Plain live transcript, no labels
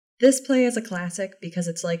This play is a classic because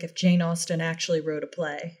it's like if Jane Austen actually wrote a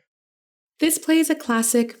play. This play is a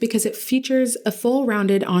classic because it features a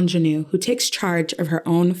full-rounded ingenue who takes charge of her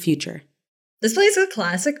own future. This play is a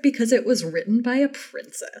classic because it was written by a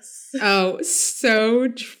princess. Oh, so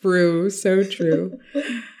true, so true.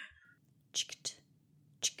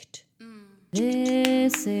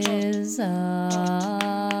 This is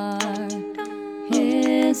our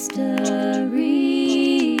history.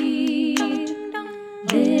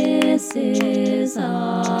 This is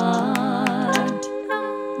our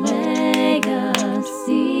legacy.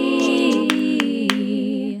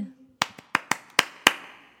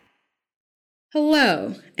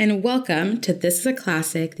 Hello, and welcome to This is a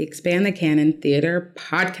Classic, the Expand the Canon Theater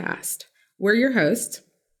podcast. We're your hosts,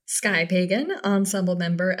 Sky Pagan, ensemble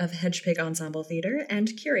member of Hedgepig Ensemble Theater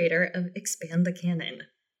and curator of Expand the Canon.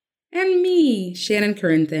 and me, Shannon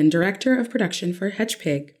Corinthian, director of production for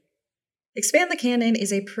Hedgepig. Expand the Canon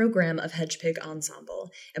is a program of Hedgepig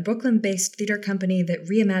Ensemble, a Brooklyn-based theater company that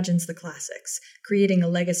reimagines the classics, creating a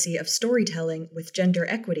legacy of storytelling with gender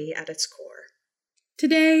equity at its core.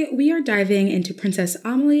 Today, we are diving into Princess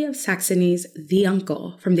Amalie of Saxony's The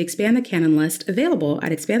Uncle from the Expand the Canon list available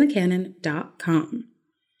at expandthecanon.com.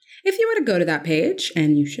 If you were to go to that page,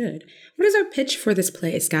 and you should, what is our pitch for this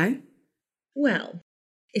play, Sky? Well,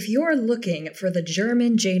 if you're looking for the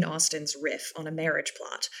German Jane Austen's riff on a marriage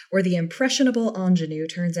plot, where the impressionable ingenue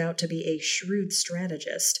turns out to be a shrewd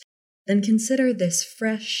strategist, then consider this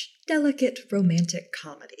fresh, delicate romantic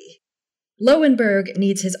comedy. Lowenberg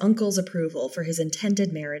needs his uncle's approval for his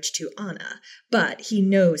intended marriage to Anna, but he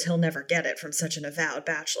knows he'll never get it from such an avowed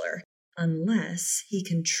bachelor. Unless he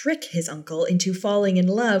can trick his uncle into falling in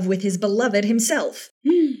love with his beloved himself.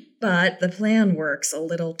 But the plan works a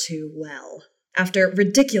little too well. After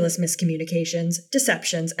ridiculous miscommunications,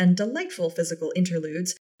 deceptions, and delightful physical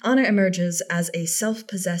interludes, Anna emerges as a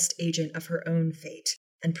self-possessed agent of her own fate,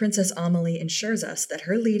 and Princess Amalie ensures us that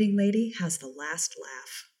her leading lady has the last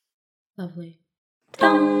laugh. Lovely.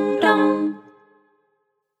 Dum, dum.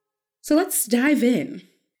 So let's dive in.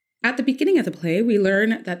 At the beginning of the play, we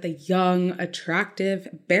learn that the young, attractive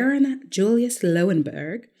Baron Julius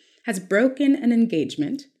Lowenberg has broken an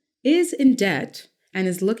engagement, is in debt, and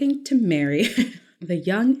is looking to marry the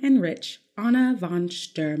young and rich Anna von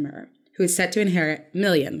Stürmer, who is set to inherit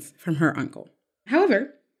millions from her uncle.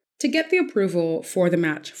 However, to get the approval for the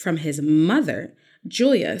match from his mother,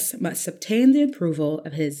 Julius must obtain the approval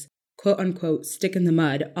of his quote-unquote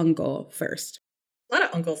stick-in-the-mud uncle first. A lot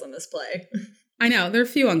of uncles in this play. I know, there are a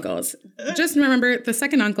few uncles. Just remember, the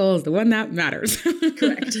second uncle is the one that matters.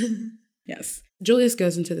 Correct. Yes. Julius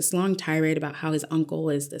goes into this long tirade about how his uncle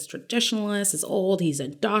is this traditionalist, is old, he's a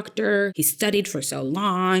doctor, he studied for so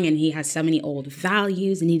long, and he has so many old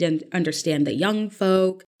values, and he didn't understand the young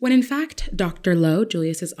folk. When in fact, Dr. Lowe,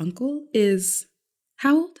 Julius's uncle, is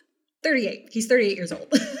how old? 38. He's 38 years old.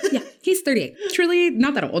 Yeah, he's 38. Truly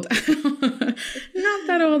not that old. Not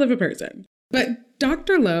that old of a person. But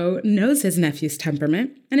Dr. Lowe knows his nephew's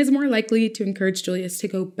temperament and is more likely to encourage Julius to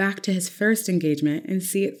go back to his first engagement and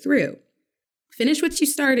see it through. Finish what you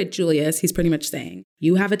started, Julius, he's pretty much saying.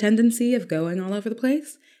 You have a tendency of going all over the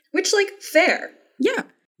place. Which, fair. Yeah,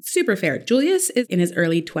 super fair. Julius is in his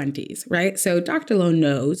early 20s, right? So Dr. Lowe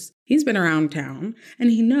knows, he's been around town, and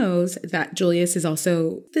he knows that Julius is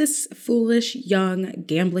also this foolish, young,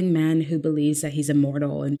 gambling man who believes that he's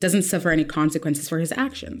immortal and doesn't suffer any consequences for his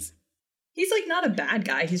actions. He's not a bad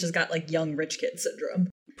guy. He's just got young rich kid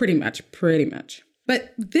syndrome. Pretty much.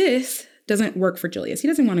 But this doesn't work for Julius. He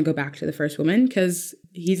doesn't want to go back to the first woman because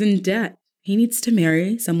he's in debt. He needs to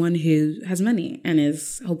marry someone who has money and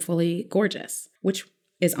is hopefully gorgeous, which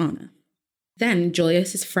is Anna. Then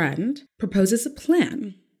Julius's friend proposes a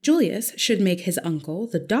plan. Julius should make his uncle,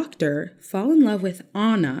 the doctor, fall in love with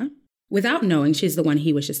Anna without knowing she's the one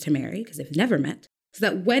he wishes to marry because they've never met, so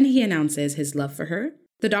that when he announces his love for her,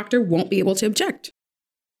 the doctor won't be able to object.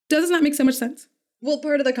 Doesn't that make so much sense? Well,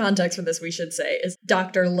 part of the context for this, we should say, is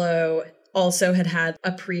Dr. Lowe also had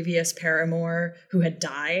a previous paramour who had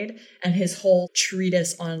died, and his whole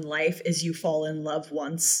treatise on life is you fall in love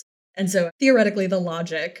once. And so theoretically, the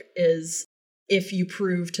logic is if you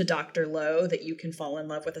prove to Dr. Lowe that you can fall in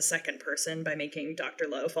love with a second person by making Dr.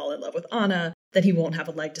 Lowe fall in love with Anna, then he won't have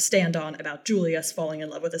a leg to stand on about Julius falling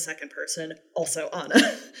in love with a second person, also Anna.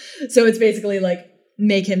 So it's basically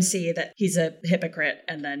make him see that he's a hypocrite,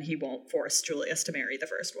 and then he won't force Julius to marry the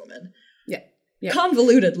first woman. Yeah.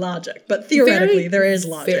 Convoluted logic, but theoretically there is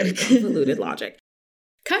logic. Very convoluted logic.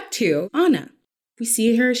 Cut to Anna. We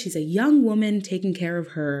see her, she's a young woman taking care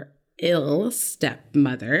of her ill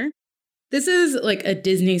stepmother. This is like a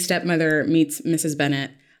Disney stepmother meets Mrs. Bennet.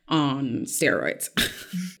 on steroids.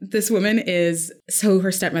 This woman is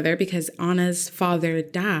her stepmother, because Anna's father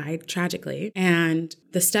died tragically, and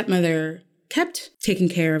the stepmother kept taking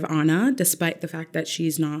care of Anna despite the fact that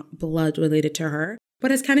she's not blood related to her,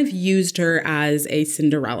 but has kind of used her as a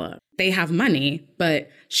Cinderella. They have money, but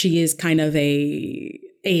she is kind of a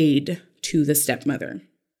aid to the stepmother.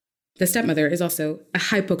 The stepmother is also a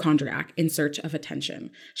hypochondriac in search of attention.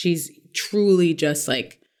 She's truly just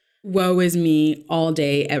like, woe is me all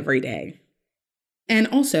day, every day. And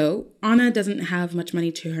also, Anna doesn't have much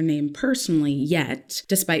money to her name personally yet,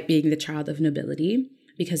 despite being the child of nobility,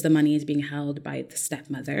 because the money is being held by the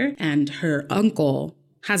stepmother, and her uncle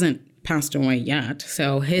hasn't passed away yet,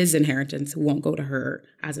 so his inheritance won't go to her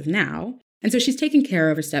as of now. And so she's taking care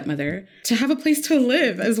of her stepmother to have a place to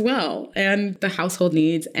live as well, and the household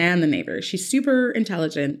needs and the neighbors. She's super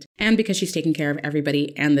intelligent, and because she's taking care of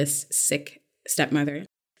everybody and this sick stepmother,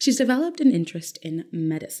 she's developed an interest in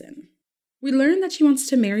medicine. We learn that she wants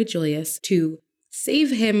to marry Julius to save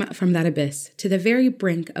him from that abyss, to the very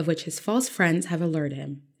brink of which his false friends have allured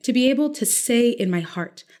him, to be able to say in my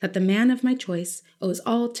heart that the man of my choice owes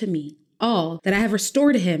all to me, all that I have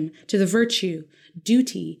restored him to the virtue,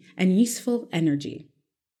 duty, and useful energy.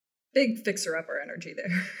 Big fixer-upper energy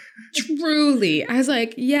there. Truly. I was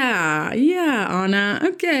like, yeah, Anna,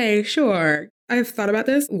 okay, sure. I've thought about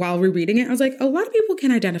this while rereading it. I was like, a lot of people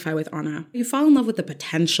can identify with Anna. You fall in love with the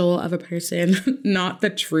potential of a person, not the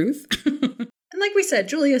truth. And like we said,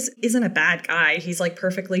 Julius isn't a bad guy. He's like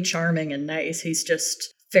perfectly charming and nice. He's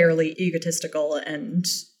just fairly egotistical and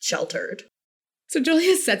sheltered. So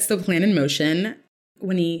Julius sets the plan in motion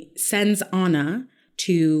when he sends Anna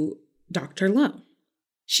to Dr. Lowe.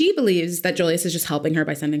 She believes that Julius is just helping her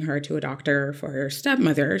by sending her to a doctor for her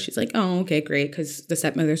stepmother. She's like, oh, okay, great, because the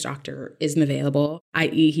stepmother's doctor isn't available,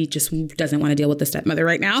 i.e. he just doesn't want to deal with the stepmother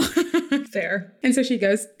right now. Fair. And so she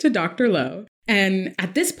goes to Dr. Lowe. And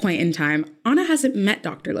at this point in time, Anna hasn't met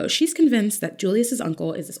Dr. Lowe. She's convinced that Julius's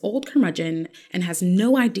uncle is this old curmudgeon and has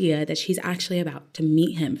no idea that she's actually about to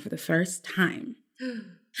meet him for the first time.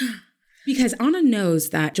 Because Anna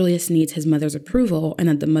knows that Julius needs his mother's approval and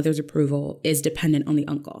that the mother's approval is dependent on the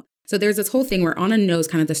uncle. So there's this whole thing where Anna knows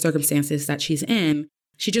kind of the circumstances that she's in.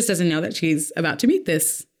 She just doesn't know that she's about to meet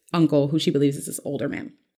this uncle who she believes is this older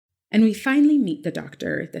man. And we finally meet the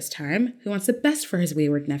doctor this time, who wants the best for his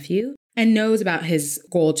wayward nephew and knows about his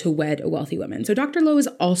goal to wed a wealthy woman. So Dr. Lowe is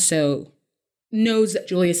also knows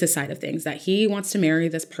Julius's side of things, that he wants to marry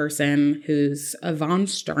this person who's a von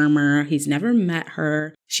Sturmer. He's never met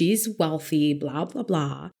her. She's wealthy, blah, blah,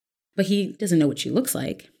 blah. But he doesn't know what she looks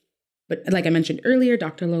like. But like I mentioned earlier,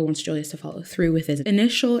 Dr. Lowe wants Julius to follow through with his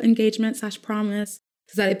initial engagement/promise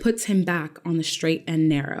so that it puts him back on the straight and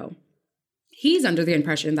narrow. He's under the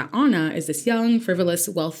impression that Anna is this young, frivolous,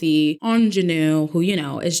 wealthy ingenue who,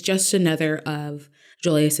 is just another of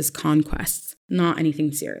Julius's conquests, not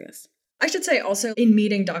anything serious. I should say also, in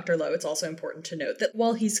meeting Dr. Lowe, it's also important to note that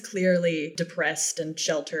while he's clearly depressed and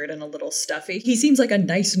sheltered and a little stuffy, he seems like a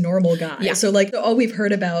nice, normal guy. Yeah. So, all we've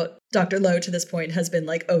heard about Dr. Lowe to this point has been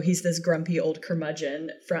like, oh, he's this grumpy old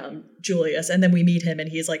curmudgeon from Julius. And then we meet him and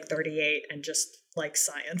he's like 38 and just likes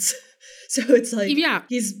science. So it's like, yeah,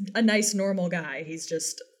 he's a nice, normal guy. He's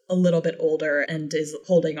just a little bit older and is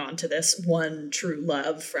holding on to this one true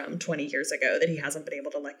love from 20 years ago that he hasn't been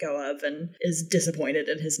able to let go of and is disappointed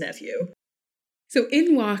in his nephew. So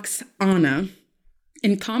in walks Anna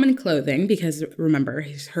in common clothing, because remember,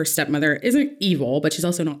 her stepmother isn't evil, but she's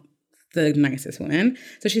also not the nicest woman.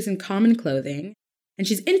 So she's in common clothing and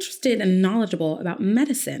she's interested and knowledgeable about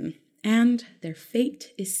medicine, and their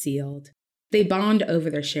fate is sealed. They bond over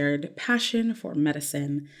their shared passion for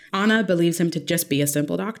medicine. Anna believes him to just be a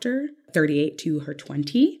simple doctor, 38 to her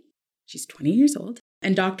 20. She's 20 years old.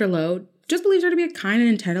 And Dr. Lowe just believes her to be a kind and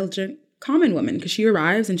intelligent common woman, because she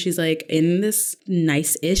arrives and she's like in this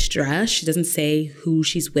nice-ish dress. She doesn't say who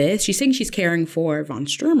she's with. She's saying she's caring for von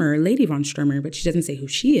Sturmer, Lady von Sturmer, but she doesn't say who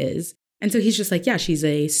she is. And so he's just like, yeah, she's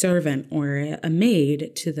a servant or a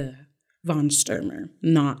maid to the von Sturmer,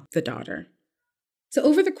 not the daughter. So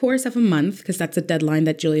over the course of a month, because that's a deadline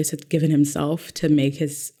that Julius had given himself to make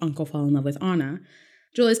his uncle fall in love with Anna,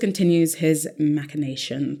 Julius continues his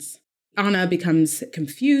machinations. Anna becomes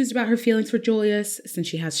confused about her feelings for Julius, since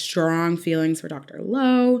she has strong feelings for Dr.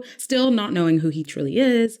 Lowe, still not knowing who he truly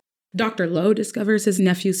is. Dr. Lowe discovers his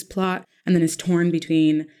nephew's plot and then is torn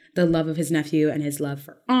between the love of his nephew and his love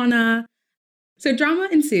for Anna. So drama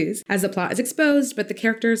ensues as the plot is exposed, but the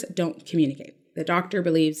characters don't communicate. The doctor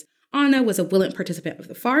believes Anna was a willing participant of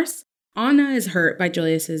the farce. Anna is hurt by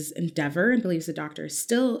Julius's endeavor and believes the doctor is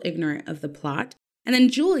still ignorant of the plot. And then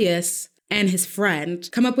Julius and his friend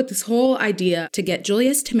come up with this whole idea to get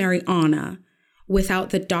Julius to marry Anna without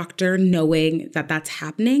the doctor knowing that that's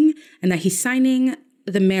happening and that he's signing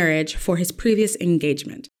the marriage for his previous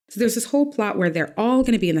engagement. So there's this whole plot where they're all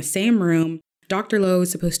going to be in the same room. Dr. Lowe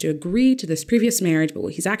is supposed to agree to this previous marriage, but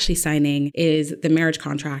what he's actually signing is the marriage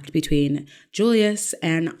contract between Julius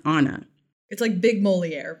and Anna. It's like big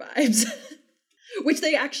Moliere vibes. Which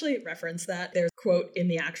they actually reference that. There's a quote in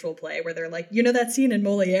the actual play where they're like, you know that scene in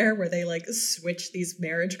Moliere where they like switch these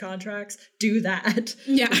marriage contracts? Do that.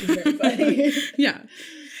 Yeah. Which is very funny. Yeah.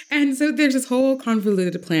 And so there's this whole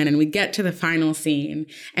convoluted plan, and we get to the final scene,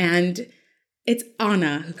 and it's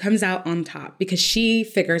Anna who comes out on top because she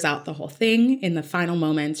figures out the whole thing in the final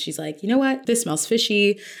moments. She's like, you know what? This smells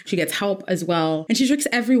fishy. She gets help as well. And she tricks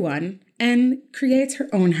everyone and creates her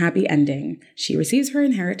own happy ending. She receives her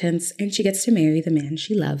inheritance and she gets to marry the man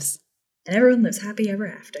she loves. And everyone lives happy ever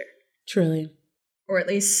after. Truly. Or at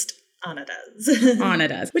least Anna does. Anna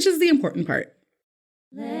does, which is the important part.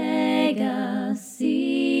 Legacy.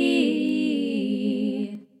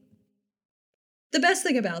 The best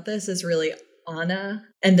thing about this is really Anna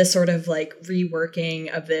and this sort of like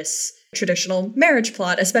reworking of this traditional marriage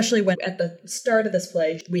plot, especially when at the start of this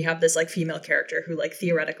play, we have this like female character who like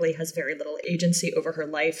theoretically has very little agency over her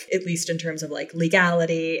life, at least in terms of like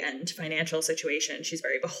legality and financial situation. She's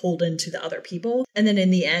very beholden to the other people. And then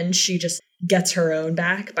in the end, she just gets her own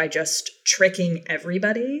back by just tricking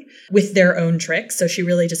everybody with their own tricks. So she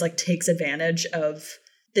really just like takes advantage of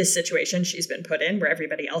this situation she's been put in where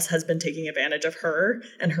everybody else has been taking advantage of her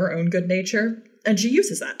and her own good nature. And she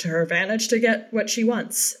uses that to her advantage to get what she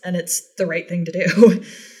wants. And it's the right thing to do.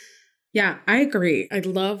 Yeah, I agree. I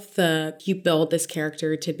love you build this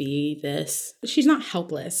character to be this. She's not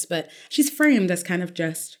helpless, but she's framed as kind of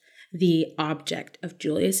just the object of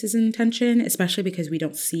Julius's intention, especially because we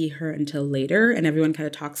don't see her until later and everyone kind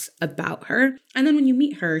of talks about her. And then when you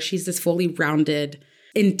meet her, she's this fully rounded,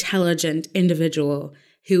 intelligent individual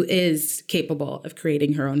who is capable of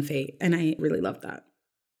creating her own fate. And I really love that.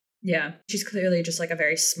 Yeah, she's clearly just like a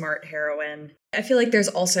very smart heroine. I feel like there's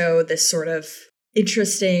also this sort of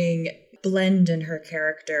interesting blend in her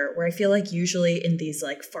character where I feel like usually in these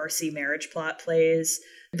like farcy marriage plot plays,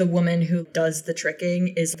 the woman who does the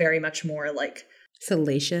tricking is very much more like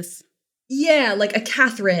salacious. Yeah, like a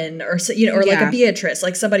Catherine or, you know, or like a Beatrice,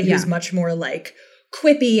 like somebody who's much more like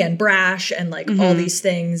quippy and brash and like all these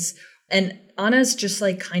things. And Anna's just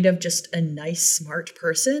like kind of just a nice, smart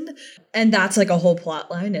person. And that's like a whole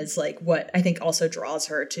plot line is like what I think also draws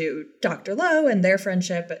her to Dr. Lowe and their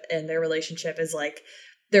friendship and their relationship is like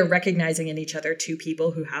they're recognizing in each other two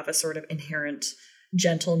people who have a sort of inherent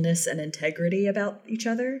gentleness and integrity about each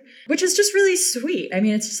other, which is just really sweet. I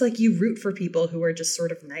mean, it's just like you root for people who are just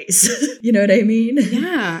sort of nice. You know what I mean?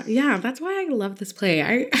 Yeah. That's why I love this play.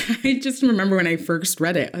 I just remember when I first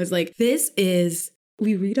read it, I was like,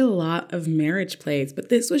 we read a lot of marriage plays, but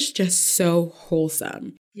this was just so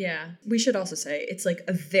wholesome. Yeah. We should also say it's like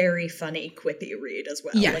a very funny, quippy read as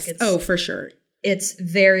well. Yes. Like for sure. It's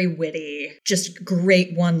very witty, just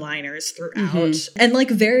great one-liners throughout, and like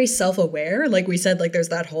very self-aware. Like we said, like there's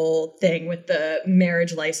that whole thing with the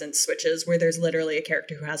marriage license switches where there's literally a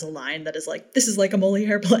character who has a line that is like, this is like a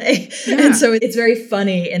Moliere play. Yeah. And so it's very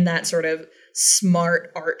funny in that sort of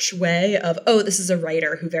smart arch way of, oh, this is a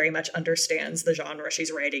writer who very much understands the genre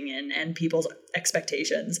she's writing in and people's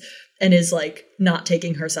expectations and is like not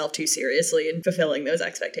taking herself too seriously and fulfilling those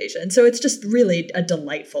expectations. So it's just really a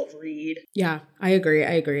delightful read. Yeah, I agree.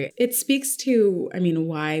 It speaks to,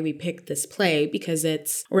 why we picked this play because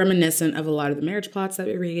it's reminiscent of a lot of the marriage plots that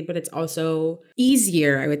we read, but it's also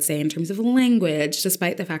easier, I would say, in terms of language,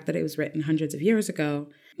 despite the fact that it was written hundreds of years ago.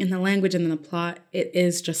 In the language and in the plot, it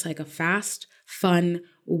is just like a fast, fun,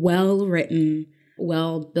 well-written,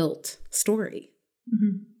 well-built story.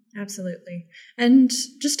 Mm-hmm. Absolutely. And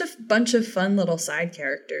just a bunch of fun little side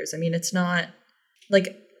characters. I mean, it's not,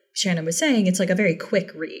 like Shannon was saying, it's like a very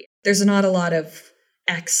quick read. There's not a lot of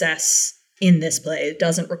excess in this play. It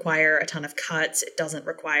doesn't require a ton of cuts. It doesn't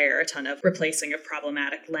require a ton of replacing of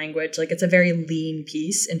problematic language. Like it's a very lean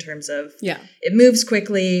piece in terms of it moves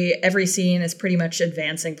quickly. Every scene is pretty much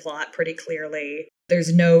advancing plot pretty clearly.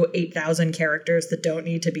 There's no 8,000 characters that don't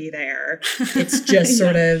need to be there. It's just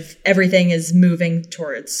sort of everything is moving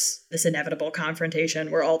towards this inevitable confrontation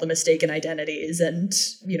where all the mistaken identities and,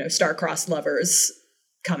 star-crossed lovers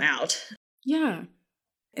come out. Yeah.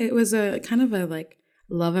 It was a kind of a like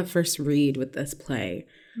love at first read with this play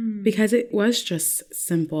because it was just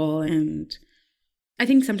simple and I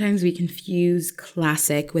think sometimes we confuse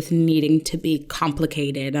classic with needing to be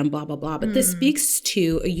complicated and blah, blah, blah. But this speaks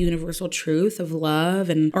to a universal truth of love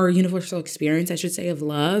or a universal experience, I should say, of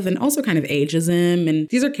love and also kind of ageism. And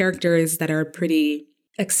these are characters that are pretty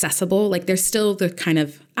accessible. Like they're still the kind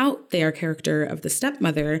of out there character of the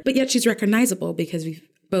stepmother, but yet she's recognizable because we've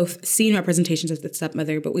both seen representations of the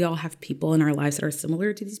stepmother, but we all have people in our lives that are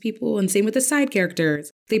similar to these people. And same with the side characters.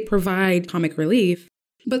 They provide comic relief,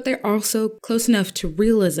 but they're also close enough to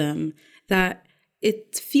realism that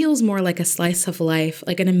it feels more like a slice of life,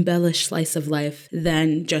 like an embellished slice of life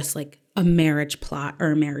than just like a marriage plot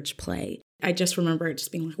or a marriage play. I just remember it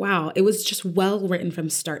just being like, wow, it was just well written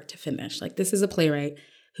from start to finish. Like this is a playwright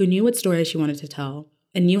who knew what story she wanted to tell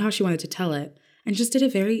and knew how she wanted to tell it and just did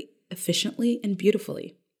it very efficiently and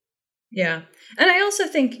beautifully. Yeah. And I also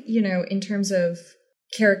think, in terms of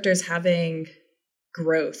characters having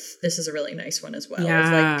growth, this is a really nice one as well. Yeah.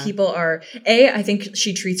 It's like people are, I think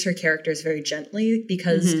she treats her characters very gently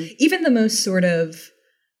because even the most sort of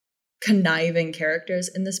conniving characters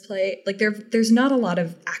in this play, like there's not a lot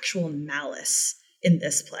of actual malice in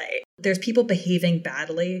this play. There's people behaving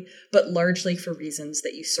badly, but largely for reasons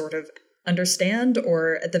that you sort of understand,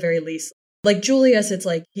 or at the very least, like Julius, it's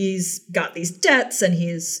like he's got these debts and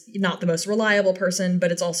he's not the most reliable person,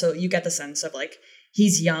 but it's also, you get the sense of like,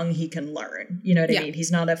 he's young, he can learn. You know what I mean?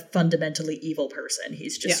 He's not a fundamentally evil person.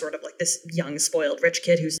 He's just sort of like this young, spoiled, rich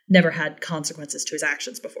kid who's never had consequences to his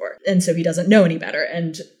actions before. And so he doesn't know any better.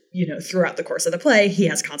 And, throughout the course of the play, he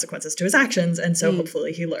has consequences to his actions. And so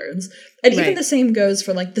hopefully he learns. And even the same goes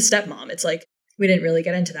for like the stepmom. It's like, we didn't really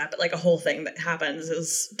get into that, but like a whole thing that happens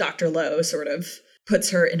is Dr. Lowe sort of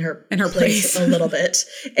puts her in her place a little bit.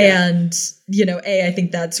 And, I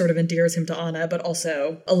think that sort of endears him to Anna, but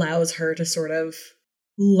also allows her to sort of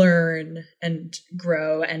learn and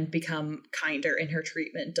grow and become kinder in her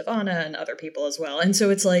treatment of Anna and other people as well. And so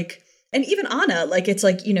it's like, and even Anna, like, it's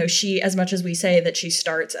like, she, as much as we say that she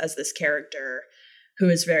starts as this character who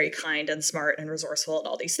is very kind and smart and resourceful and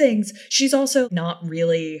all these things, she's also not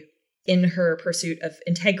really in her pursuit of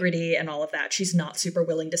integrity and all of that. She's not super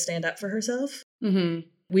willing to stand up for herself. Mm-hmm.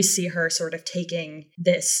 We see her sort of taking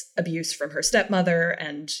this abuse from her stepmother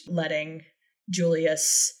and letting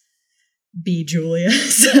Julius be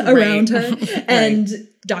Julius around her. And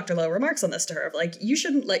Dr. Lowe remarks on this to her of like, you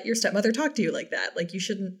shouldn't let your stepmother talk to you like that. Like, you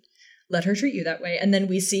shouldn't let her treat you that way. And then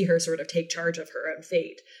we see her sort of take charge of her own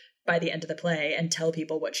fate by the end of the play and tell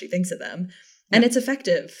people what she thinks of them. And it's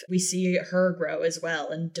effective. We see her grow as well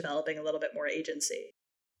and developing a little bit more agency.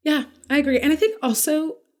 Yeah, I agree. And I think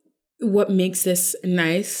also what makes this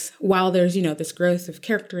nice, while there's, this growth of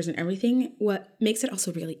characters and everything, what makes it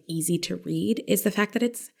also really easy to read is the fact that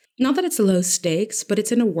it's not that it's low stakes, but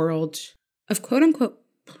it's in a world of quote unquote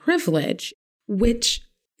privilege, which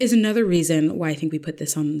is another reason why I think we put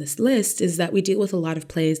this on this list, is that we deal with a lot of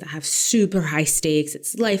plays that have super high stakes.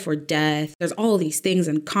 It's life or death. There's all these things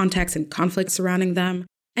and context and conflict surrounding them.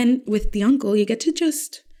 And with The Uncle, you get to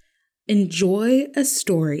just enjoy a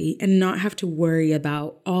story and not have to worry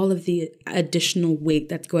about all of the additional weight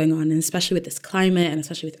that's going on, and especially with this climate and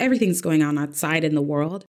especially with everything that's going on outside in the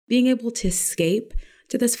world, being able to escape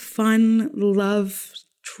to this fun love,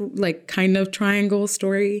 kind of triangle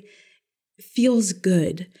story feels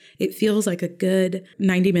good. It feels like a good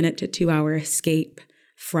 90-minute to 2-hour escape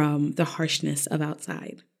from the harshness of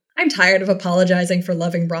outside. I'm tired of apologizing for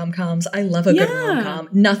loving rom-coms. I love a good rom-com.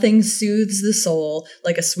 Nothing soothes the soul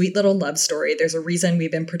like a sweet little love story. There's a reason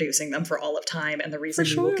we've been producing them for all of time, and the reason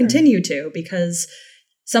we will continue to, because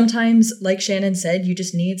sometimes, like Shannon said, you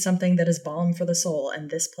just need something that is balm for the soul, and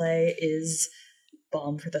this play is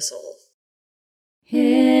balm for the soul.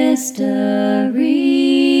 History.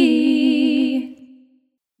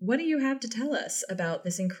 What do you have to tell us about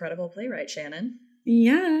this incredible playwright, Shannon?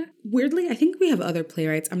 Yeah. Weirdly, I think we have other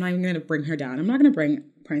playwrights. I'm not even going to bring her down. I'm not going to bring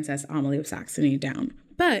Princess Amalie of Saxony down.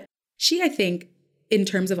 But she, I think, in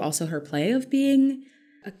terms of also her play of being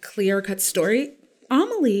a clear-cut story,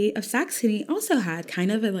 Amalie of Saxony also had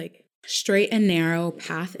kind of a straight and narrow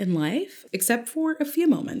path in life, except for a few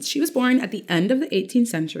moments. She was born at the end of the 18th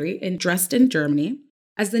century in Dresden, Germany,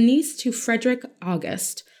 as the niece to Frederick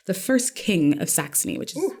August, the first king of Saxony,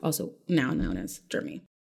 which is also now known as Germany.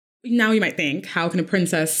 Now you might think, how can a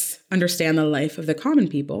princess understand the life of the common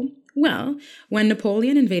people? Well, when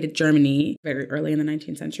Napoleon invaded Germany very early in the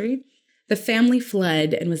 19th century, the family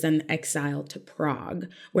fled and was then exiled to Prague,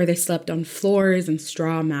 where they slept on floors and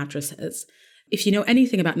straw mattresses. If you know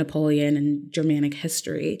anything about Napoleon and Germanic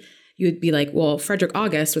history, you would be like, well, Frederick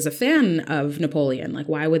August was a fan of Napoleon.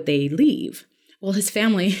 Why would they leave? Well,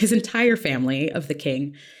 his entire family of the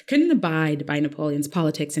king couldn't abide by Napoleon's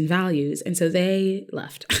politics and values. And so they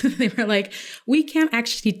left. They were like, we can't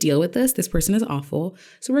actually deal with this. This person is awful.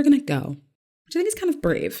 So we're going to go. Which I think is kind of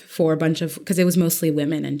brave for a bunch of, because it was mostly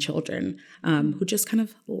women and children who just kind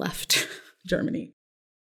of left Germany.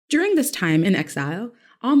 During this time in exile,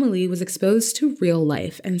 Amalie was exposed to real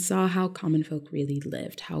life and saw how common folk really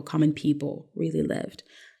lived, how common people really lived.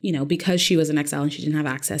 You know, because she was in exile and she didn't have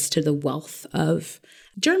access to the wealth of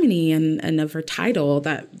Germany and of her title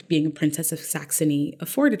that being a princess of Saxony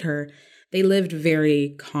afforded her, they lived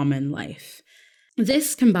very common life.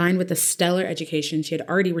 This, combined with the stellar education she had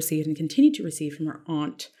already received and continued to receive from her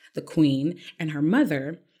aunt, the queen, and her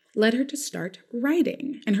mother, led her to start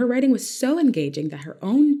writing. And her writing was so engaging that her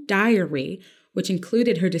own diary, which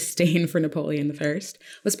included her disdain for Napoleon I,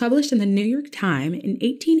 was published in the New York Times in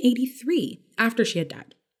 1883, after she had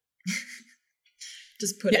died.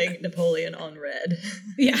 Just putting Napoleon on red.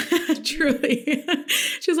 Yeah, truly.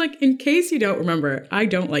 She's like, in case you don't remember, I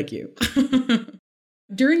don't like you.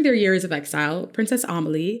 During their years of exile, Princess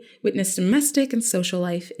Amalie witnessed domestic and social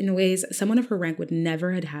life in ways someone of her rank would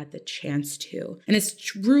never have had the chance to. And it's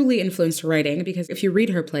truly influenced her writing because if you read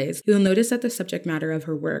her plays, you'll notice that the subject matter of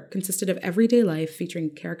her work consisted of everyday life featuring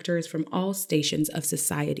characters from all stations of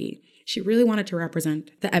society. She really wanted to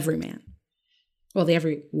represent the everyman. Well, the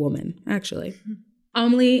every woman, actually.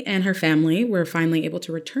 Amalie and her family were finally able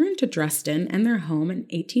to return to Dresden and their home in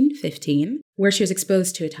 1815, where she was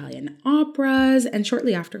exposed to Italian operas, and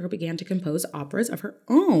shortly after her began to compose operas of her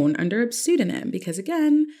own under a pseudonym, because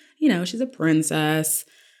again, you know, she's a princess.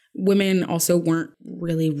 Women also weren't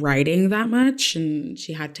really writing that much, and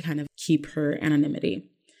she had to kind of keep her anonymity.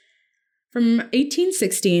 From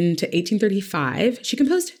 1816 to 1835, she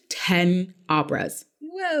composed 10 operas.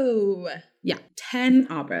 Whoa! Yeah, 10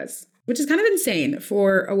 operas, which is kind of insane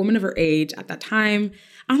for a woman of her age at that time.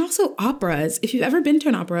 And also operas. If you've ever been to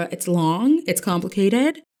an opera, it's long, it's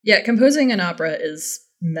complicated. Yeah, composing an opera is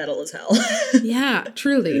metal as hell. Yeah,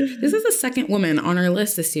 truly. This is the second woman on our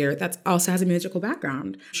list this year that also has a musical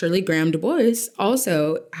background. Shirley Graham Du Bois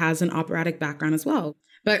also has an operatic background as well.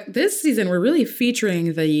 But this season, we're really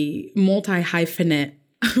featuring the multi-hyphenate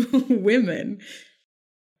women.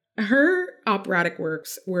 Her operatic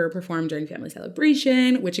works were performed during family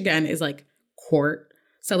celebration, which again is like court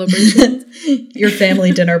celebrations. Your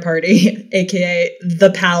family dinner party, aka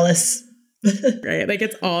the palace. Right? Like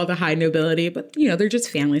it's all the high nobility, but you know, they're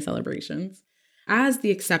just family celebrations. As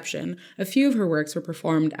the exception, a few of her works were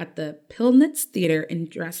performed at the Pillnitz Theater in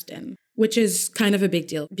Dresden, which is kind of a big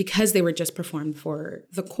deal because they were just performed for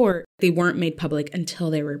the court. They weren't made public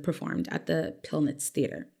until they were performed at the Pillnitz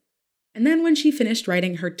Theater. And then when she finished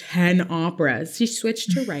writing her 10 operas, she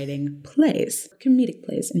switched to writing plays, comedic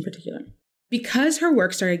plays in particular. Because her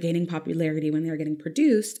work started gaining popularity when they were getting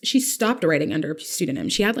produced, she stopped writing under a pseudonym.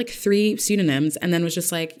 She had like 3 pseudonyms and then was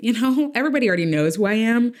just like, you know, everybody already knows who I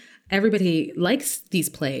am. Everybody likes these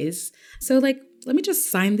plays. So like, let me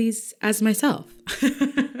just sign these as myself.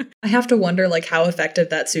 I have to wonder like how effective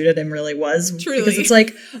that pseudonym really was. Truly. Because it's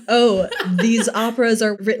like, oh, these operas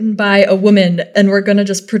are written by a woman and we're going to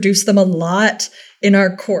just produce them a lot in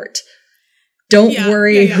our court. Don't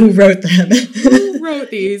worry who wrote them. Who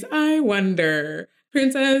wrote these? I wonder.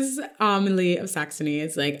 Princess Amalie of Saxony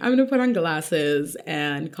is like, I'm going to put on glasses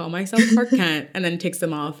and call myself Clark Kent, and then takes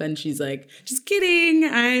them off. And she's like, just kidding.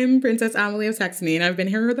 I'm Princess Amalie of Saxony, and I've been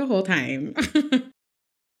here the whole time.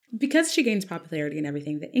 Because she gains popularity and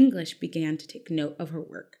everything, the English began to take note of her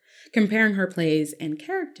work, comparing her plays and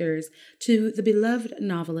characters to the beloved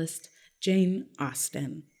novelist Jane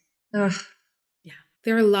Austen. Ugh. Yeah.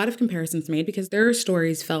 There are a lot of comparisons made because their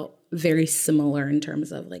stories felt very similar in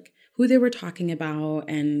terms of like who they were talking about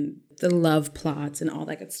and the love plots and all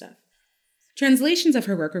that good stuff. Translations of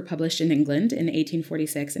her work were published in England in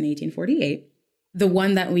 1846 and 1848. The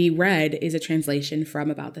one that we read is a translation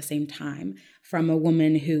from about the same time from a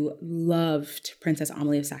woman who loved Princess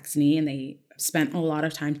Amalie of Saxony, and they spent a lot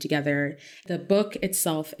of time together. The book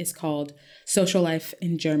itself is called Social Life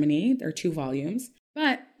in Germany. There are 2 volumes.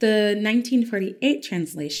 But the 1948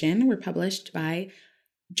 translation were published by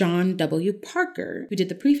John W. Parker, who did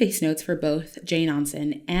the preface notes for both Jane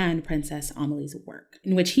Austen and Princess Amalie's work,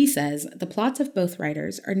 in which he says, the plots of both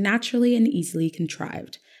writers are naturally and easily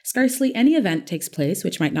contrived. Scarcely any event takes place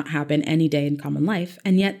which might not happen any day in common life,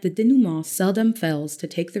 and yet the denouement seldom fails to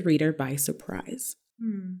take the reader by surprise.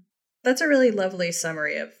 That's a really lovely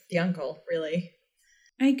summary of the uncle, really.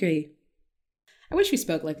 I agree. I wish we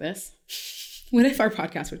spoke like this. What if our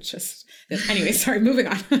podcast was just this? Anyway, sorry, moving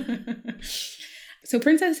on. So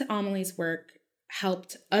Princess Amalie's work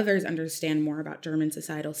helped others understand more about German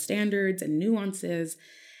societal standards and nuances,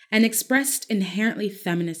 and expressed inherently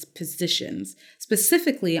feminist positions,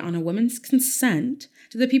 specifically on a woman's consent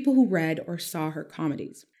to the people who read or saw her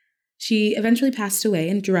comedies. She eventually passed away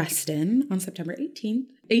in Dresden on September 18th,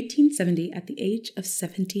 1870, at the age of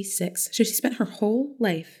 76. So she spent her whole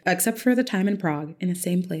life, except for the time in Prague, in the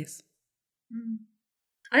same place.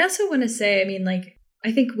 I also want to say,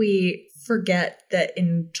 I think we forget that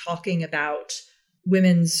in talking about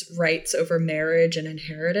women's rights over marriage and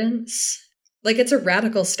inheritance, it's a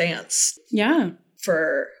radical stance. Yeah.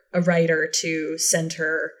 For a writer to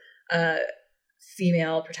center a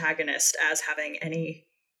female protagonist as having any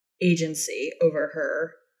agency over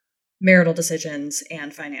her marital decisions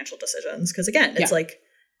and financial decisions. Because again, it's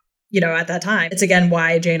at that time, it's again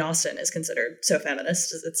why Jane Austen is considered so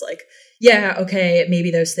feminist. Is it's okay,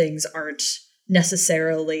 maybe those things aren't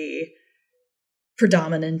necessarily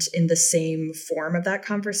predominant in the same form of that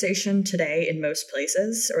conversation today in most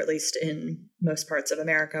places, or at least in most parts of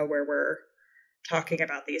America where we're talking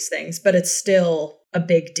about these things, but it's still a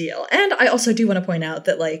big deal. And I also do want to point out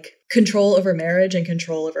that control over marriage and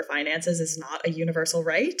control over finances is not a universal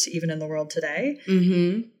right, even in the world today.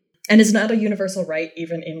 Mm-hmm. And is not a universal right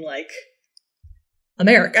even in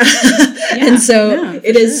America. And so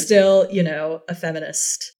it is still, a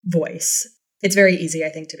feminist voice. It's very easy, I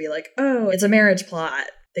think, to be oh, it's a marriage plot.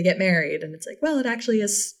 They get married. And it's it actually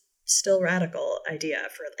is still radical idea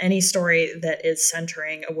for any story that is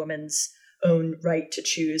centering a woman's own right to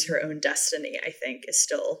choose her own destiny, I think, is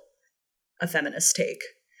still a feminist take.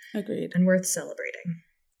 Agreed. And worth celebrating.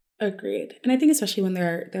 Agreed. And I think especially when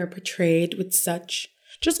they're portrayed with such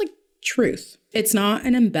just truth. It's not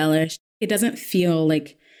an embellished. It doesn't feel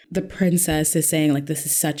like the princess is saying this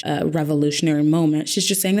is such a revolutionary moment. She's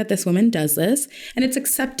just saying that this woman does this and it's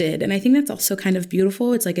accepted. And I think that's also kind of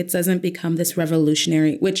beautiful. It's it doesn't become this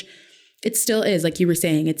revolutionary, which it still is. Like you were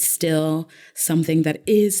saying, it's still something that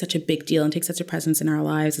is such a big deal and takes such a presence in our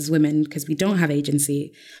lives as women because we don't have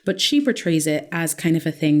agency. But she portrays it as kind of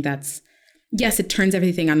a thing that's, yes, it turns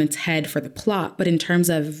everything on its head for the plot. But in terms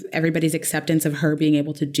of everybody's acceptance of her being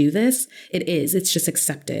able to do this, it's just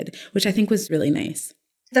accepted, which I think was really nice.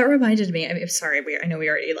 That reminded me, sorry, I know we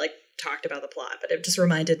already talked about the plot, but it just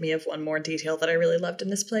reminded me of one more detail that I really loved in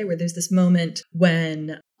this play, where there's this moment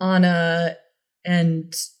when Anna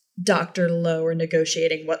and Dr. Lowe are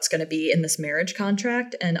negotiating what's going to be in this marriage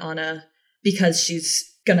contract, and Anna, because she's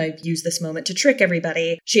going to use this moment to trick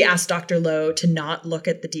everybody, she asked Dr. Lowe to not look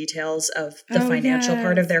at the details of the financial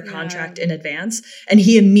part of their contract in advance. And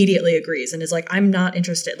he immediately agrees and is I'm not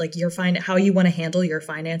interested. How you want to handle your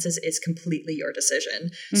finances is completely your decision.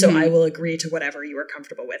 Mm-hmm. So I will agree to whatever you are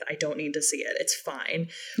comfortable with. I don't need to see it. It's fine.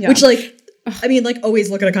 Yeah. Which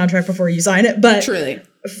always look at a contract before you sign it. But truly,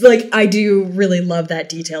 I do really love that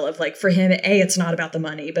detail of for him, it's not about the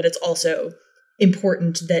money, but it's also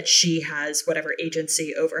important that she has whatever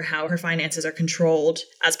agency over how her finances are controlled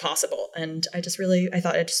as possible. And I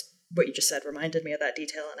thought what you just said reminded me of that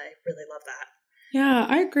detail, and I really love that. Yeah,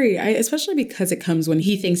 I agree. Especially because it comes when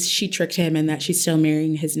he thinks she tricked him and that she's still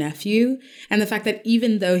marrying his nephew. And the fact that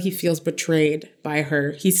even though he feels betrayed by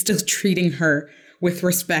her, he's still treating her with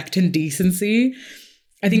respect and decency,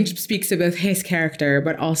 I think speaks to both his character,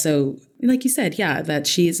 but also, like you said, that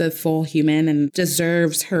she's a full human and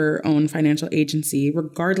deserves her own financial agency,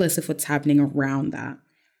 regardless of what's happening around that.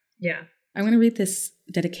 Yeah. I want to read this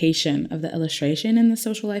dedication of the illustration in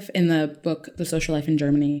the book, The Social Life in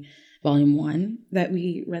Germany, Volume 1, that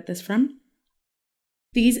we read this from.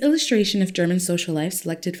 These illustrations of German social life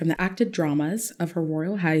selected from the acted dramas of Her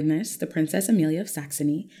Royal Highness, the Princess Amalie of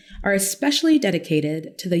Saxony, are especially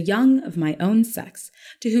dedicated to the young of my own sex,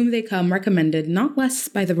 to whom they come recommended not less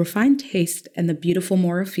by the refined taste and the beautiful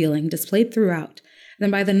moral feeling displayed throughout,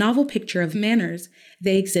 than by the novel picture of manners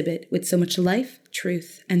they exhibit with so much life,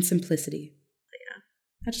 truth, and simplicity.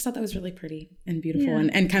 Yeah. I just thought that was really pretty and beautiful,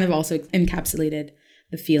 and kind of also encapsulated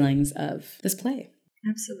the feelings of this play.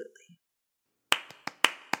 Absolutely.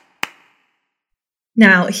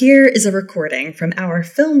 Now, here is a recording from our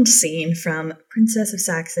filmed scene from Princess of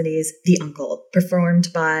Saxony's The Uncle, performed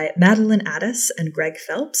by Madeline Addis and Greg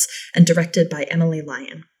Phelps, and directed by Emily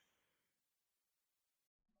Lyon.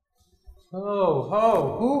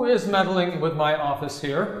 Oh, who is meddling with my office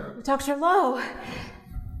here? Dr. Lowe.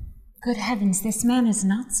 Good heavens, this man is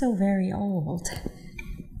not so very old.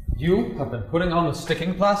 You have been putting on the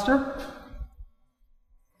sticking plaster?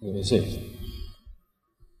 What is it?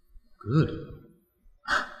 Good.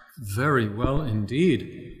 Very well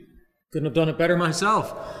indeed. Couldn't have done it better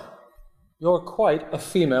myself. You're quite a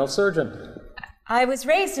female surgeon. I was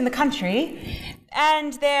raised in the country.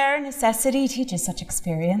 And their necessity teaches such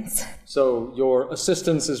experience. So your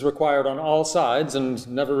assistance is required on all sides and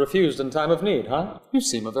never refused in time of need, huh? You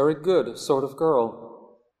seem a very good sort of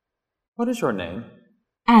girl. What is your name?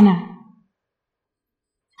 Anna.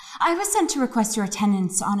 I was sent to request your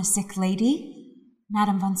attendance on a sick lady,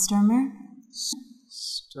 Madame von Sturmer.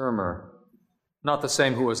 Sturmer. Not the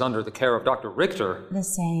same who was under the care of Dr. Richter. The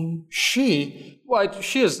same. She? Why,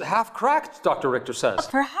 she is half-cracked, Dr. Richter says.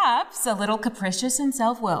 Perhaps a little capricious and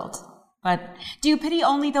self-willed. But do you pity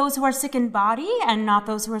only those who are sick in body and not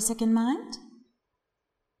those who are sick in mind?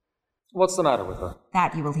 What's the matter with her?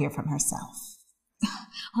 That you will hear from herself.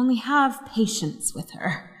 Only have patience with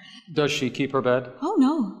her. Does she keep her bed? Oh,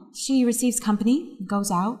 no. She receives company, goes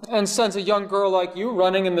out. And sends a young girl like you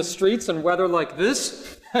running in the streets in weather like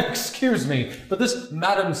this? Excuse me, but this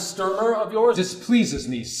Madame Sturmer of yours displeases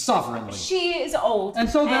me sovereignly. She is old. And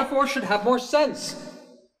so therefore should have more sense.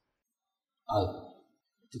 I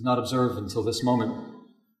did not observe until this moment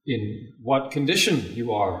in what condition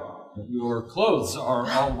you are. Your clothes are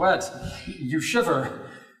all wet. You shiver.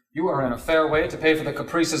 You are in a fair way to pay for the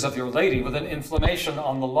caprices of your lady with an inflammation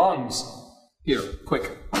on the lungs. Here,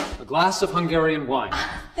 quick, a glass of Hungarian wine.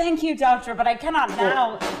 Thank you, doctor, but I cannot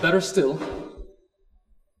now. Or, better still,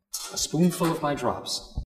 a spoonful of my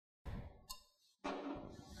drops.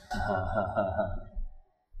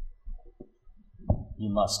 You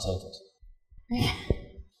must take it.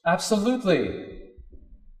 Absolutely.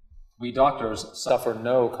 We doctors suffer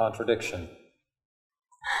no contradiction.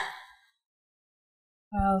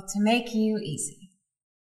 Well, to make you easy.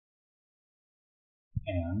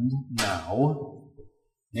 And now,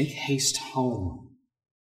 make haste home.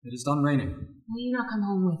 It is done raining. Will you not come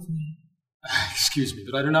home with me? Excuse me,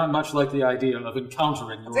 but I do not much like the idea of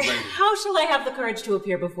encountering your lady. How shall I have the courage to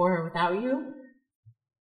appear before her without you?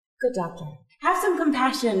 Good doctor, have some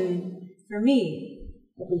compassion for me,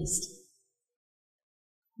 at least.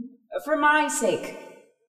 For my sake.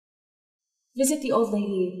 Visit the old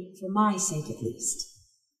lady for my sake, at least.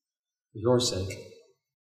 For your sake.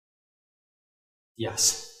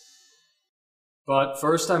 Yes. But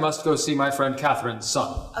first I must go see my friend Catherine's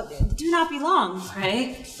son. Do not be long,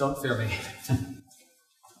 pray. Don't fear me.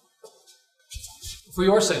 For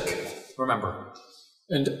your sake, remember.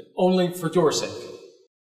 And only for your sake.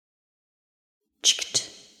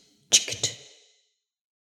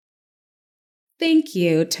 Thank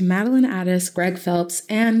you to Madeline Addis, Greg Phelps,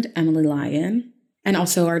 and Emily Lyon. And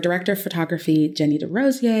also our director of photography, Jenny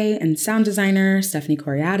DeRosier, and sound designer, Stephanie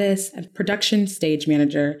Coriatis, and production stage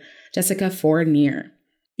manager, Jessica Fournier.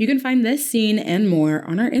 You can find this scene and more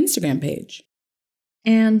on our Instagram page.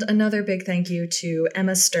 And another big thank you to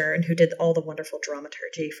Emma Stern, who did all the wonderful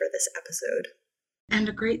dramaturgy for this episode. And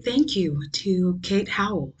a great thank you to Kate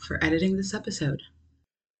Howell for editing this episode.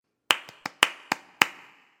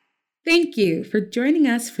 Thank you for joining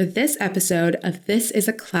us for this episode of This is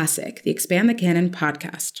a Classic, the Expand the Canon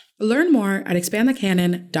podcast. Learn more at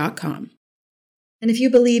expandthecanon.com. And if you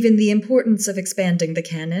believe in the importance of expanding the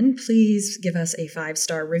canon, please give us a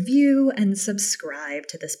 5-star review and subscribe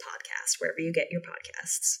to this podcast wherever you get your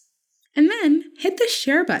podcasts. And then hit the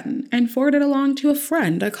share button and forward it along to a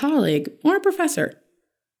friend, a colleague, or a professor.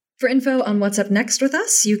 For info on what's up next with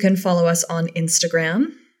us, you can follow us on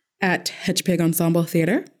Instagram at Hedgepig Ensemble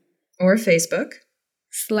Theater. Or Facebook.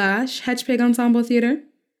 /Hedgepig Ensemble Theater.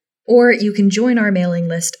 Or you can join our mailing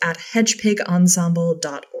list at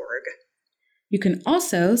hedgepigensemble.org. You can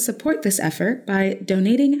also support this effort by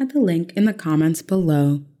donating at the link in the comments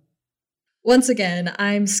below. Once again,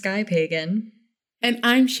 I'm Sky Pagan. And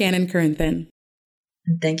I'm Shannon Currenthin.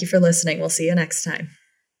 And thank you for listening. We'll see you next time.